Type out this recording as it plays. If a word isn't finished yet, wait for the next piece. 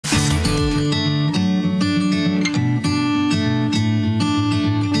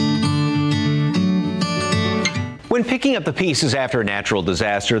When picking up the pieces after a natural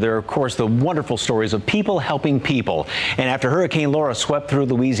disaster, there are, of course, the wonderful stories of people helping people. And after Hurricane Laura swept through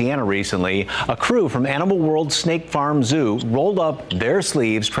Louisiana recently, a crew from Animal World Snake Farm Zoo rolled up their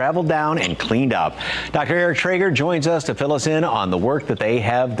sleeves, traveled down, and cleaned up. Dr. Eric Traeger joins us to fill us in on the work that they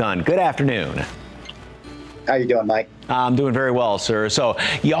have done. Good afternoon. How you doing, Mike? I'm doing very well, sir. So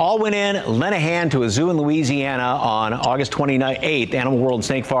you all went in, lent a hand to a zoo in Louisiana on August 28th, Animal World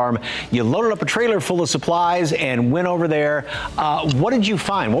Snake Farm. You loaded up a trailer full of supplies and went over there. What did you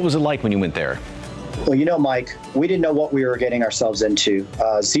find? What was it like when you went there? Well, you know, Mike, we didn't know what we were getting ourselves into.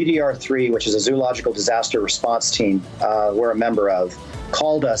 ZDR3, which is a zoological disaster response team we're a member of,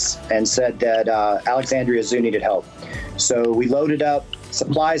 called us and said that Alexandria Zoo needed help. So we loaded up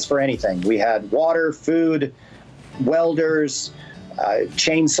supplies for anything. We had water, food, welders,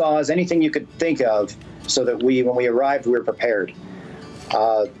 chainsaws, anything you could think of, so that when we arrived, we were prepared.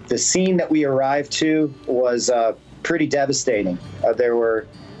 The scene that we arrived to was pretty devastating. There were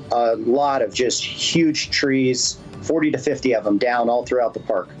a lot of just huge trees, 40 to 50 of them down all throughout the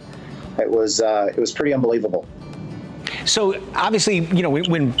park. It was pretty unbelievable. So obviously, you know,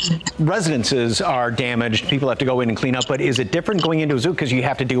 when residences are damaged, people have to go in and clean up. But is it different going into a zoo because you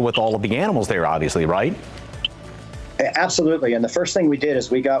have to deal with all of the animals there, obviously, right? Absolutely. And the first thing we did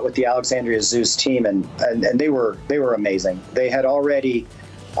is we got with the Alexandria Zoo's team, and they were amazing. They had already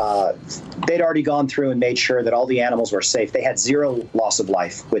gone through and made sure that all the animals were safe. They had zero loss of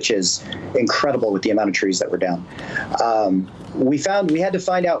life, which is incredible with the amount of trees that were down. We had to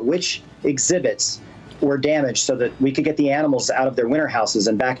find out which exhibits were damaged so that we could get the animals out of their winter houses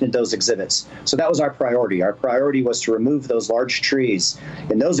and back into those exhibits. So that was our priority. Our priority was to remove those large trees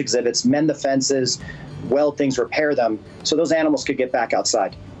in those exhibits, mend the fences, weld things, repair them, so those animals could get back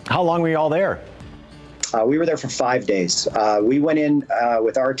outside. How long were you all there? We were there for 5 days. We went in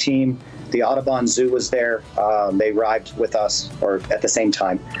with our team. The Audubon Zoo was there. They arrived with us, or at the same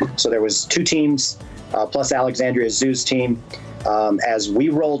time. So there was 2 teams, plus Alexandria Zoo's team. As we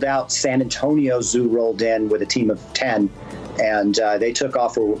rolled out, San Antonio Zoo rolled in with a team of 10, and they took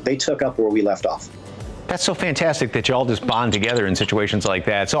up where we left off. That's so fantastic that you all just bond together in situations like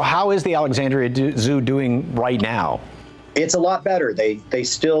that. So how is the Alexandria Zoo doing right now? It's a lot better. They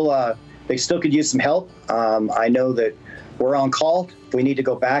still could use some help. I know that we're on call. If we need to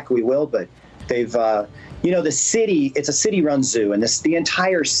go back, we will. But they've, you know, the city. It's a city-run zoo, and the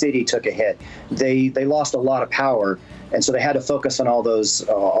entire city took a hit. They lost a lot of power, and so they had to focus on all those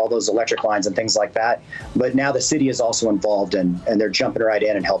electric lines and things like that. But now the city is also involved, and they're jumping right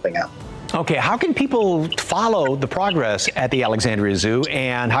in and helping out. Okay, how can people follow the progress at the Alexandria Zoo,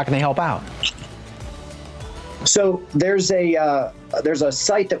 and how can they help out? So there's a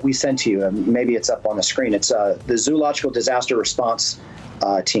site that we sent to you, and maybe it's up on the screen. It's the Zoological Disaster Response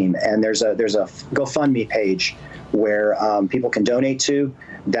Team, and there's a GoFundMe page where people can donate to.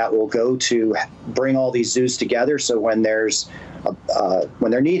 That will go to bring all these zoos together. So when they're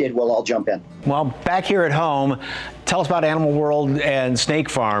needed, we'll all jump in. Well, back here at home, tell us about Animal World and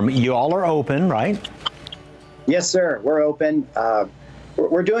Snake Farm. You all are open, right? Yes, sir. We're open.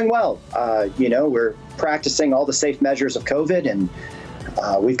 We're doing well. You know, we're practicing all the safe measures of COVID, and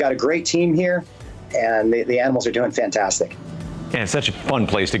we've got a great team here, and the animals are doing fantastic. And it's such a fun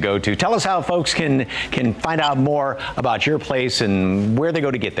place to go to. Tell us how folks can find out more about your place and where they go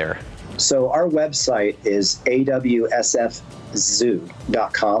to get there. So our website is AWSFZ.com,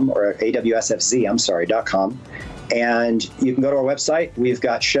 or AWSFZ, and you can go to our website. We've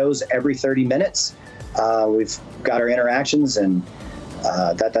got shows every 30 minutes. We've got our interactions, and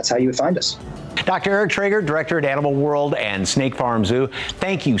that's how you would find us. Dr. Eric Traeger, Director at Animal World and Snake Farm Zoo,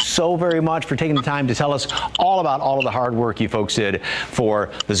 thank you so very much for taking the time to tell us all about all of the hard work you folks did for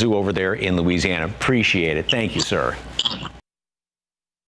the zoo over there in Louisiana. Appreciate it. Thank you, sir.